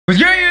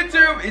What's good,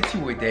 YouTube? It's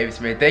your boy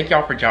Davis, man. Thank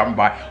y'all for dropping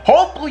by.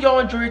 Hopefully y'all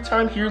enjoy your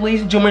time here,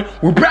 ladies and gentlemen.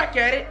 We're back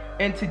at it,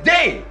 and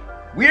today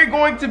we're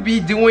going to be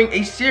doing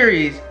a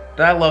series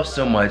that I love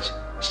so much,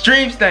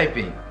 stream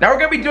sniping. Now we're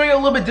gonna be doing it a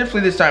little bit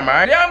differently this time, all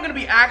right? Now I'm gonna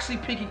be actually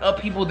picking up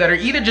people that are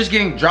either just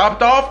getting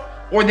dropped off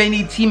or they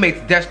need teammates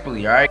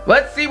desperately, all right?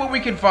 Let's see what we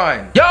can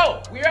find.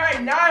 Yo, we're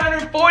at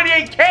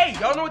 948K.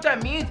 Y'all know what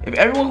that means? If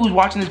everyone who's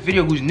watching this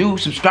video who's new,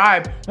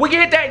 subscribe, we can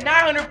hit that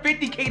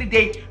 950K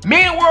today,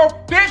 meaning we're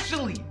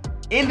officially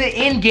in the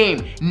end game,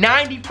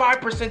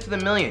 95% to the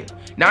million.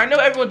 Now I know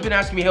everyone's been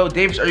asking me, hey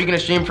Davis, are you gonna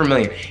stream for a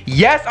million?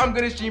 Yes, I'm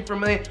gonna stream for a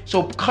million.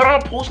 So cut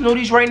on post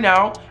noties right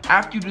now.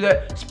 After you do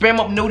that, spam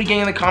up Noti Gang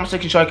in the comment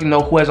section so I can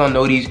know who has on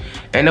noties.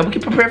 And then we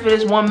can prepare for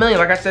this 1 million.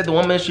 Like I said, the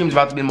 1 million stream is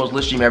about to be the most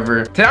lit stream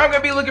ever. Today I'm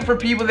gonna be looking for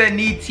people that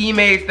need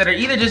teammates that are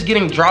either just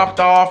getting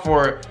dropped off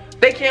or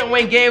they can't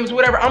win games,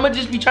 whatever. I'm gonna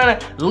just be trying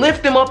to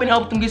lift them up and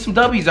help them get some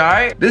W's, all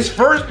right? This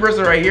first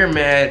person right here,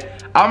 man,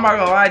 I'm not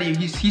gonna lie to you,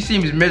 he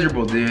seems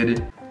miserable,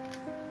 dude.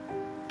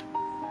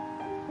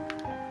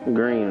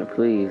 Green,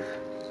 please.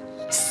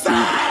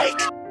 Psych!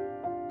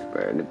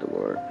 Bro, get the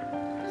word.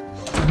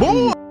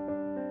 Boy!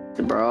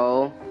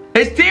 Bro.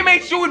 His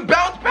teammates shooting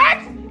bounce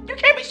backs? You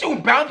can't be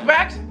shooting bounce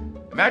backs.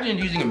 Imagine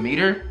using a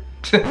meter.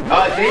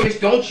 Davis,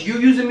 don't you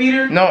use a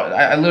meter? No,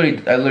 I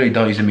literally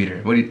don't use a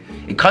meter. What do you,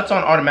 it cuts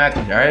on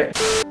automatically, all right?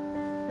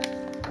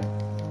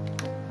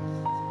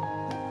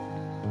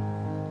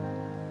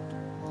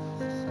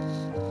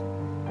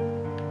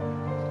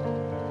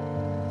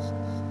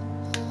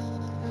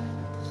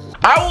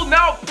 I will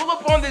now pull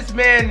up on this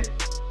man,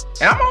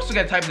 and I'm also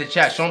gonna type in the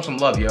chat, show him some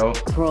love, yo.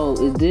 Bro,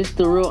 is this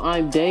the real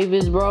I'm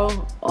Davis,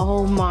 bro?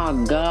 Oh my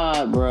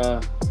God, bro.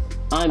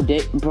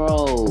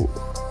 Bro.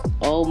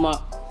 Oh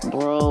my,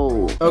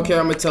 bro. Okay,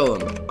 I'm gonna tell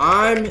him,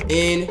 I'm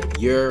in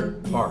your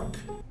park.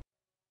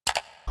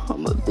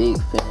 I'm a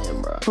big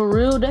fan, bro. For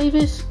real,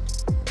 Davis?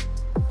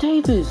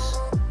 Davis,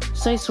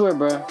 say swear,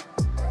 bro.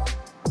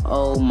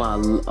 Oh my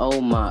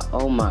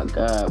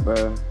God,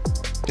 bro.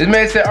 This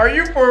man said, are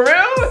you for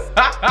real?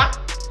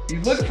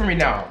 He's looking for me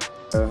now.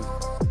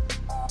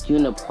 You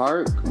in the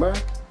park, bro?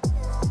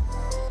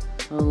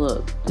 Oh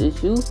look,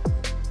 this you?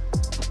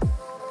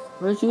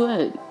 Where's you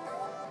at?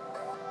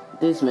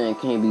 This man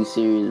can't be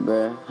serious,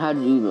 bro. How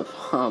did you even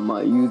find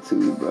my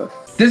YouTube, bro?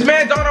 This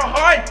man's on a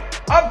hunt.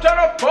 I'm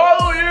trying to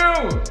follow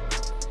you.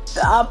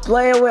 I'm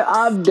playing with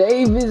I'm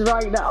Davis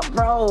right now,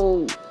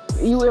 bro.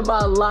 You in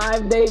my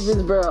live,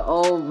 Davis, bro.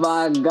 Oh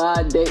my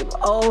God, Davis.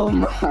 Oh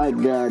my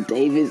God,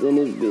 Davis in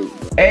this bitch,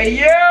 bro. Hey,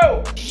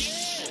 you!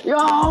 Yo,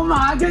 oh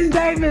my, this is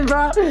Davis,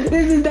 bro. This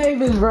is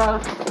Davis, bro.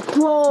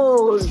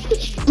 Close.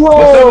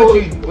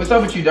 Close. What's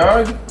up with you,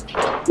 dog?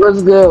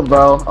 What's good,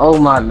 bro? Oh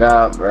my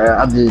God, bro.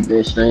 I've just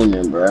been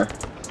streaming, bro.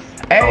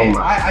 Hey,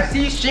 I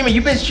see you streaming.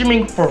 You've been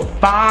streaming for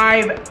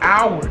 5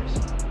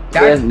 hours.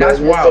 That's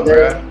wild,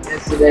 bro.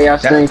 Yesterday I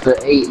streamed for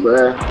 8,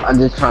 bro. I'm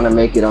just trying to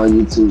make it on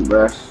YouTube,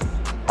 bro.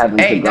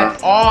 Hey,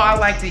 that's all I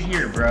like to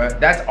hear, bro.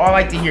 That's all I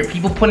like to hear.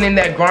 People putting in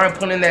that grind,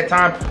 putting in that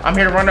time. I'm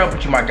here to run up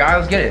with you, my guy.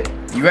 Let's get it.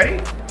 You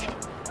ready?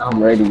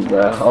 I'm ready,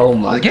 bro. Oh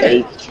my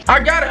God. I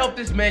gotta help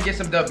this man get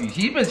some W's.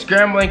 He's been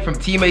scrambling from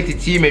teammate to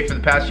teammate for the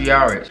past few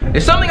hours.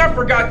 There's something I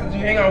forgot to do.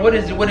 Hang on, what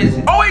is it? What is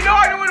it? Oh wait, no,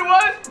 I know what it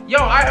was. Yo,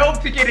 I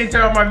hope to get into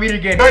my meter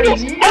game. I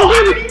already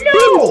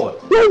know.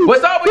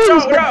 What's up with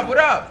y'all? What up? What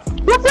up?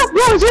 What's up,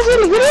 bro? Is this a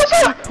video?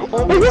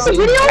 Is this a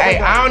video? Hey,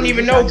 I don't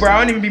even know, bro. I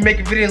don't even be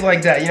making videos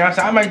like that. You know what I'm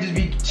saying? I might just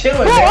be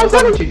chilling, man. What's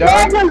up with you,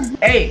 dog?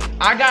 Hey,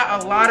 I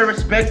got a lot of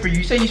respect for you.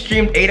 You said you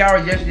streamed 8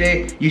 hours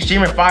yesterday. You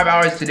streaming 5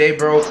 hours today,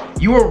 bro.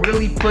 You were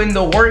really putting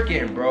the work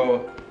in,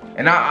 bro.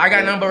 And I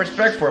got nothing but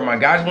respect for it, my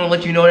guys. Want to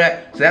let you know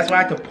that. So that's why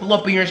I had to pull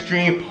up in your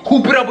stream,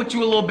 hoop it up with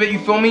you a little bit. You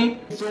feel me?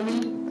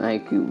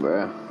 Thank you,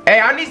 bro. Hey,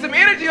 I need some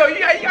energy, though.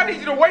 I need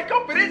you to wake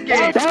up for this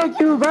game. Thank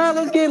you, bro.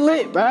 Let's get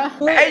lit, bro.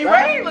 Hey, you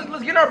ready? Let's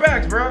get in our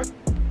bags, bro.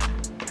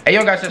 Hey, you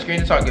don't got to screen.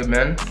 It's all good,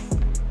 man.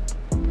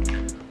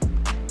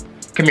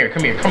 Come here,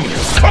 come here, come here,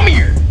 come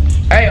here.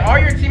 Hey, all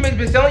your teammates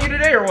been selling you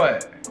today or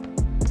what?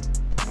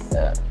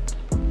 Yeah.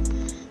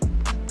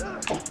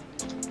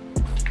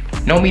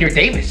 No meter,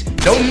 Davis.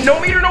 No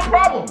meter, no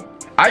problem.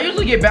 I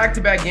usually get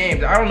back-to-back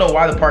games. I don't know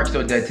why the park's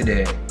so dead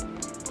today.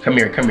 Come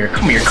here, come here,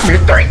 come here, come here.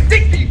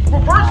 360.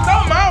 Reverse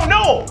something, I don't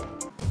know.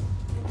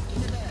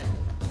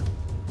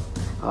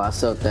 Oh, I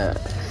suck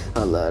that.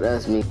 I love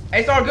that's me.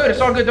 Hey, it's all good.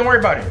 It's all good. Don't worry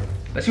about it.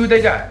 Let's see what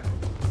they got.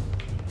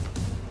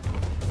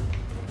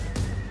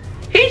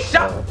 He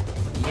shot.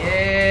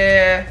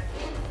 Yeah.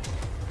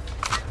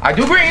 I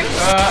do green.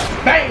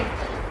 Bang.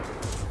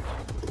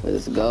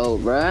 Let's go,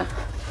 bruh.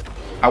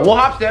 I will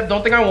hop step.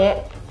 Don't think I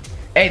won't.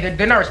 Hey,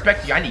 they're not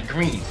respecting you. I need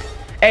greens.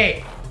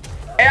 Hey,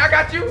 I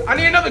got you. I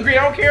need another green.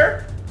 I don't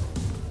care.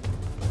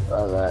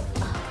 All right.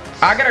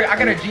 I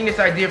got a genius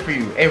idea for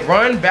you. Hey,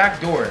 run back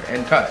door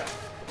and cut.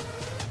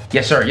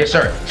 Yes, sir. Yes,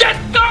 sir. Yes,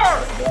 sir.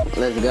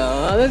 Let's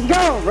go. Let's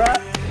go, bro.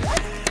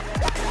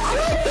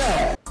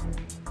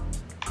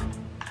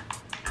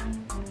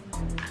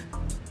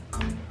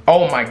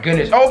 Oh my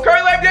goodness. Oh,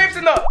 Curry Lab Davis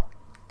in the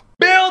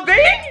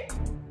building.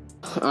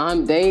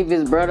 I'm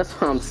Davis, bro. That's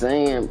what I'm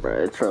saying,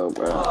 bro.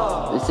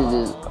 Bro. This is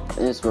just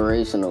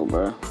inspirational,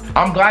 bro.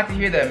 I'm glad to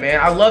hear that, man.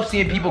 I love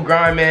seeing people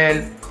grind,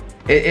 man.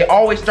 It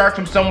always starts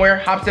from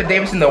somewhere. Hopstep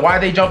Davis in the why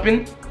they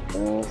jumping?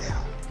 Go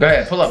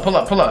ahead, pull up, pull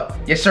up, pull up.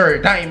 Yes,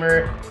 sir,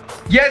 timer.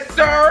 Yes,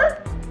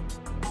 sir.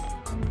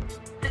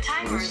 The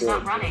timer is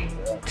not running.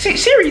 See,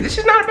 Siri, this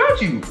is not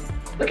about you.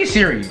 Look at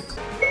Siri.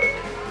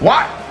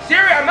 What?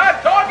 Siri, I'm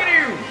not talking to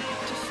you.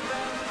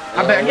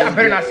 I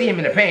better not see him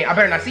in the paint. I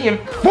better not see him.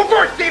 What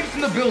first Davis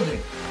in the building?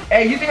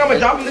 Hey, you think I'm gonna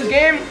drop in this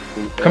game?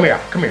 Come here,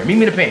 come here. Meet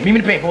me in the paint. Meet me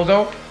in the paint,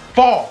 Bozo.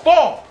 Fall,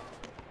 fall.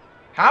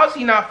 How is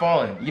he not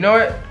falling? You know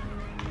what?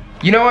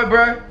 You know what,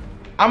 bro?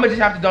 I'm gonna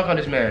just have to dunk on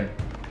this man.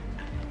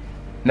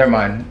 Never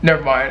mind.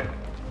 Never mind.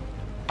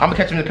 I'm gonna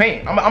catch him in the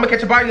paint. I'm gonna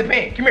catch a body in the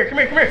paint. Come here, come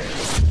here, come here.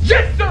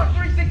 Yes, sir.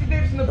 360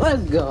 Davis in the.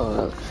 Let's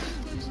go.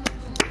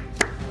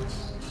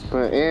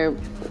 Bro,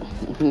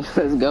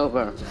 let's go,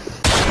 bro.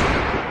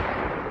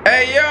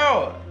 Hey,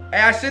 yo. Hey,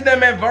 I sent that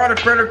man Vaughn a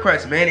friend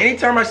request, man.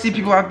 Anytime I see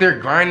people out there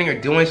grinding or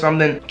doing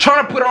something,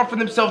 trying to put on for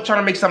themselves, trying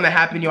to make something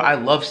happen, yo, I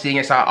love seeing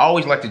it. So I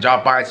always like to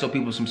drop by and show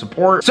people some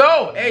support.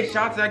 So, hey,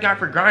 shout out to that guy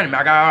for grinding,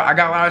 man. I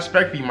got a lot of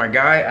respect for you, my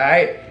guy, all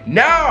right?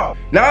 Now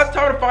it's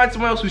time to find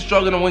someone else who's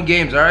struggling to win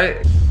games, all right?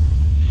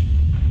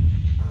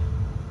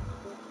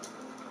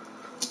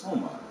 Oh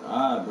my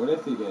god, bro,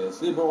 that thick ass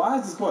shit, bro. Why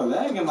is this court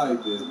lagging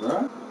like this,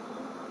 bro?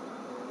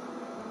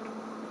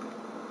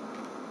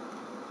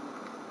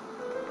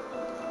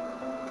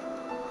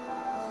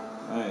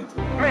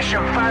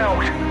 Mission failed.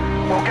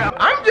 We'll go.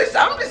 I'm just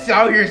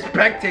out here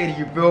spectating,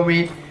 you feel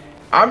me?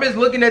 I'm just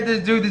looking at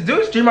this dude. This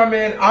dude's stream, my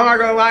man. I'm not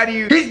gonna lie to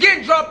you. He's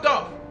getting dropped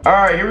off. All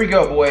right, here we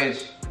go,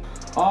 boys.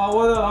 Oh,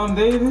 what up,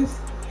 Davis?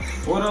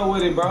 What up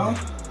with it, bro?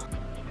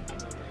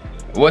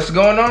 What's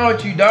going on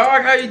with you,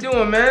 dog? How you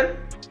doing, man?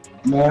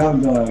 Man,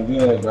 I'm doing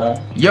good, bro.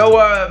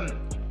 Yo,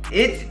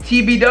 it's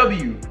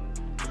TBW.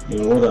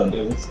 Yo, what up,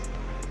 Davis?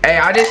 Hey,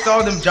 I just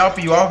saw them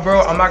jumping you off, bro.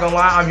 I'm not gonna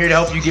lie, I'm here to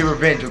help you get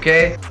revenge,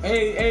 okay?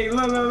 Hey,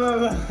 look.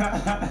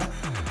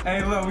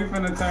 Hey, look, we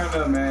finna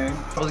turn up, man.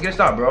 Let's get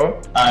started,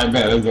 bro. Alright,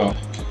 bet, let's go.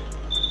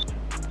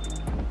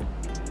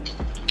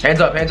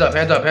 Hands up, hands up,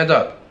 hands up, hands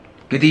up.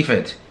 Good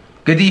defense.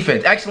 Good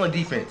defense. Excellent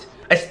defense.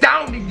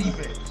 Astounding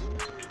defense.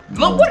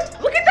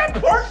 Look at that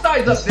part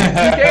size up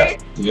there, okay?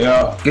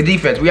 Yeah. Good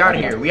defense. We out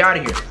of here. We out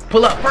of here.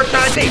 Pull up. First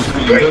time thing.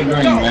 Good green,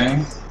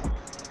 man.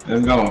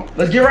 Let's go.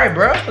 Let's get right,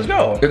 bro. Let's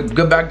go.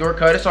 Good backdoor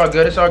cut. It's all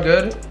good. It's all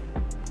good.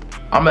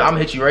 I'm gonna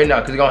hit you right now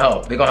because they're gonna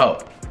help. They're gonna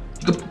help.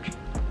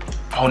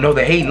 Oh no,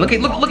 they're hating. Look at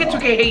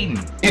 2K hating.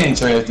 He ain't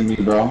interested me,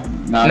 bro.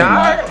 Nah.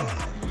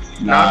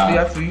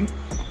 I feel you.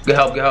 Good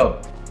help. Good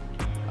help.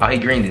 Oh, he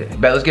greened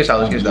it. Bet. Let's get shot.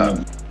 Let's get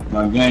shot.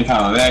 My game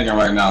kind of lagging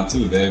right now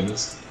too,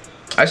 Davis.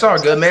 That's all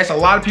good, man. It's a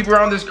lot of people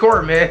around this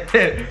court, man.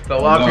 It's a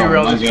lot of people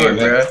around this court,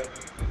 bro.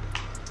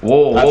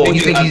 Whoa.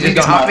 You think he's just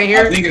gonna hop in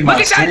here? Look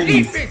at that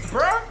defense,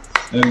 bro.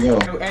 Let's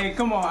go. Hey,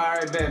 come on. All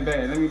right, bet.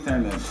 Let me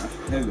turn that.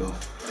 Let's go.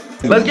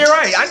 Let's get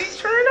right. I need to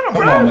turn it on,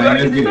 bro. Come on,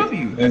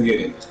 man. Let's get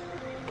it.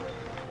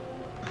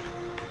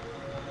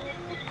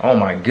 Oh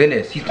my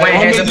goodness. He's playing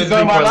hands up the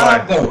 3-point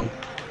line.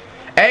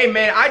 Hey,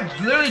 man, I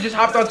literally just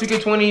hopped on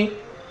 2K20,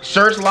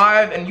 searched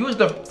live, and used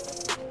the...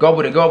 Go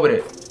with it.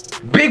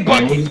 Big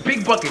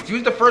buckets. You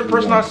was the first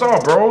person I saw,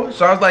 bro.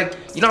 So I was like,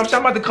 you know, I'm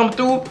about to come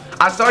through.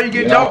 I saw you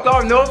get jumped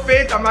off. No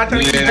offense. I'm not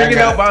trying to bring it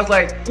up, but I was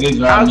like, you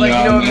know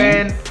what,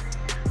 man?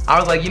 I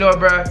was like, you know what,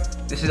 bro?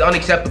 This is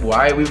unacceptable, all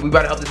right? We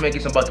gotta help this man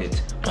get some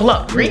buckets. Pull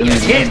up, green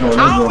again.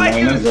 I don't like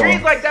using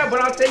screens like that,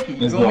 but I'll take it.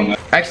 You feel me?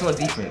 Excellent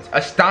defense.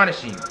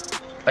 Astonishing.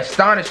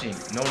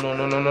 No.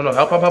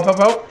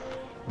 Help.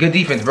 Good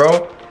defense,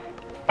 bro.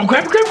 Oh,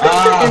 grab it.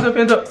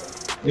 Hands up.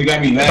 You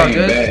got me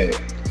lagging bad.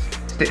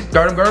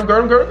 Guard him.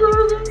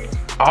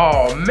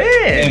 Oh,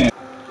 man.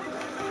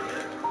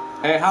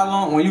 Hey, how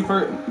long, when you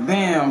first,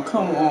 damn,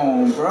 come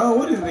on, bro.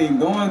 What is he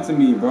doing to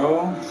me,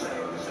 bro?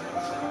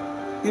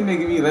 He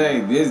making me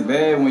lag this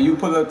bad when you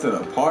pull up to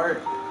the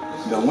park,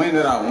 the win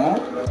that I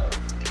want.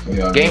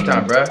 Game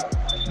time, bro.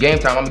 Game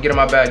time. I'm gonna get in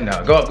my bag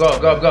now. Go.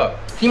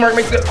 Teamwork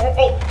makes it.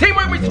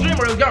 Teamwork makes the dream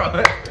work. Let's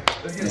go.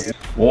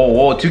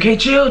 Whoa. 2K,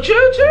 chill.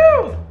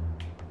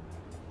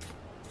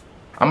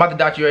 I'm about to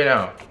dot you right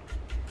now.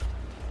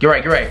 Get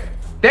right.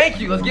 Thank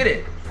you. Let's get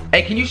it.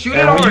 Hey, can you shoot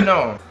it or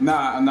no?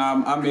 Nah.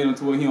 I made him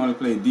to where he only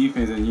play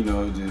defense and you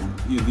know just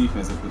he's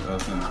defensive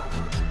center.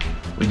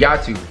 We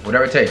got to.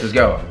 Whatever it takes. Let's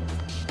go.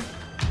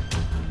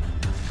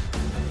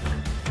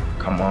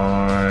 Come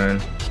on.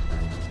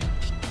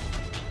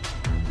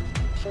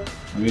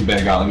 Let me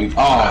back out. Oh,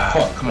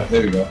 fuck. Come on.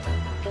 There we go.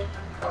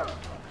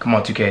 Come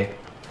on, 2K.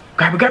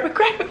 Grab it.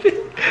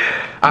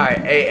 Alright,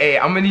 hey,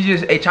 I'm gonna need you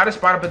to try to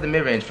spot up at the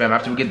mid-range, fam,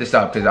 after we get this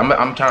up, because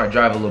I'm trying to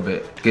drive a little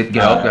bit. Get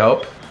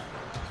help.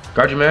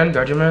 Guard your man.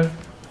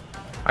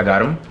 I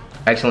got him.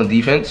 Excellent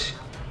defense.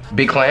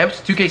 Big clamps.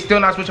 2K still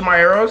not switching my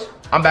arrows.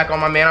 I'm back on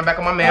my man.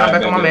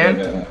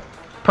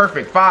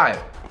 Perfect.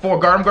 5, 4.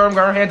 Guard him.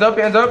 Hands up.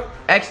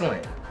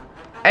 Excellent.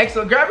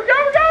 Grab it. Come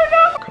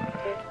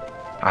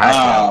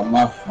on.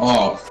 My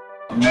fault.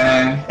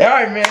 Man. All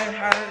right, man.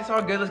 It's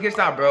all good. Let's get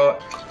started, bro.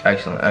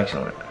 Excellent,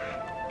 excellent.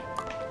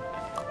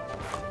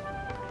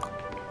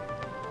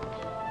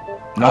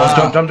 No, let's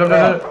jump.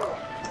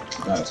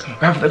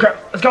 Grab the crap.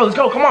 Let's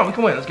go. Come on, we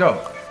can win. Let's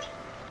go.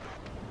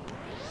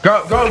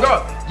 Go.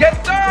 Yes,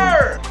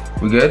 sir.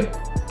 We good?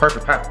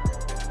 Perfect. Pat.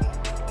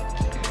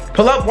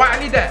 Pull up. Why? I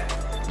need that.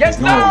 Yes,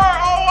 sir.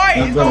 All right.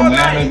 Let's go, man.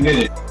 Let's get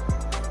it.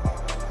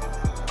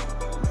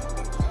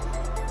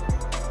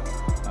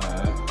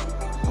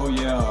 Oh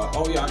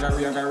yeah. I got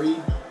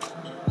read.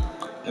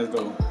 Let's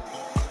go.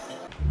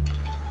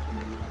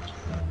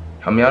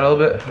 Help me out a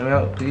little bit. Help me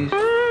out, please.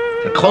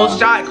 Close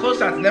shots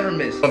never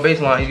miss. He's going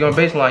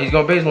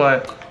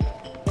baseline.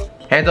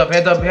 Hands up.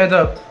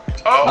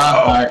 Oh.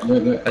 Alright,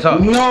 good. That's all.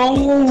 No.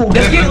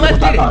 Let's get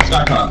it.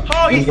 Shot clock.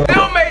 Oh, he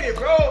still made it,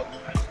 bro.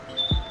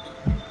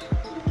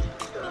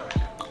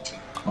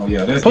 Oh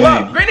yeah, that's Pull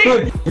game. up, Green.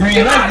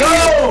 Let's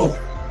go.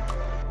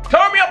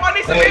 Turn me up. I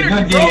need some energy, bro.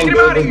 Good Get game, him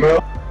out of here. bro.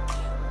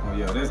 Oh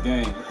yeah, that's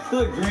game.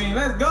 Good Green,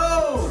 let's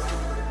go.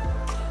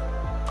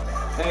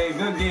 Hey,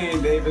 good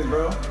game, Davis,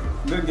 bro.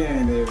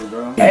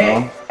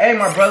 Hey,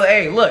 my brother.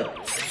 Hey,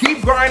 look.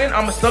 Keep grinding.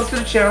 I'ma sub to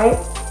the channel.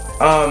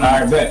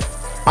 Alright, bet.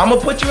 I'ma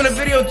put you in a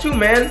video too,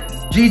 man.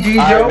 GG,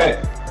 Joe.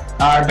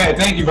 Alright, bet.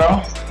 Thank you,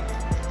 bro.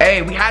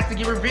 Hey, we have to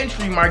get revenge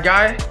for you, my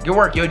guy. Good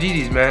work, yo,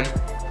 GG's, man.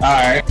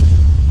 Alright.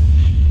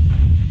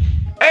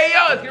 Hey, yo,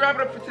 let's get wrap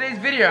it up for today's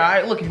video, all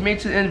right? Look, if you made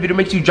it to the end of the video,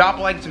 make sure you drop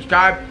a like and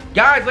subscribe.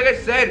 Guys, like I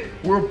said,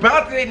 we're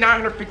about to hit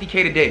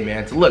 950K today,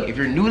 man. So look, if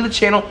you're new to the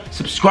channel,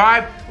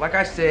 subscribe. Like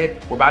I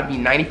said, we're about to be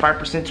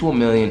 95% to 1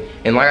 million.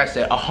 And like I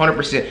said,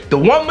 100%. The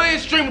 1 million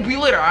stream will be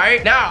lit, all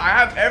right? Now, I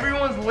have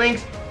everyone's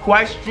links who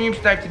I stream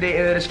sniped today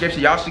in the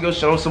description. Y'all should go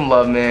show them some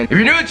love, man. If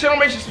you're new to the channel,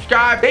 make sure you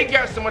subscribe. Thank you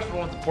guys so much for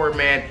all the support,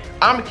 man.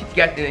 I'm gonna catch you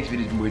guys in the next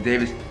video. It's your boy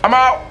Davis. I'm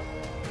out.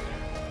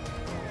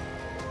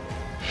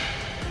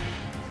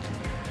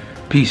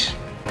 Peace.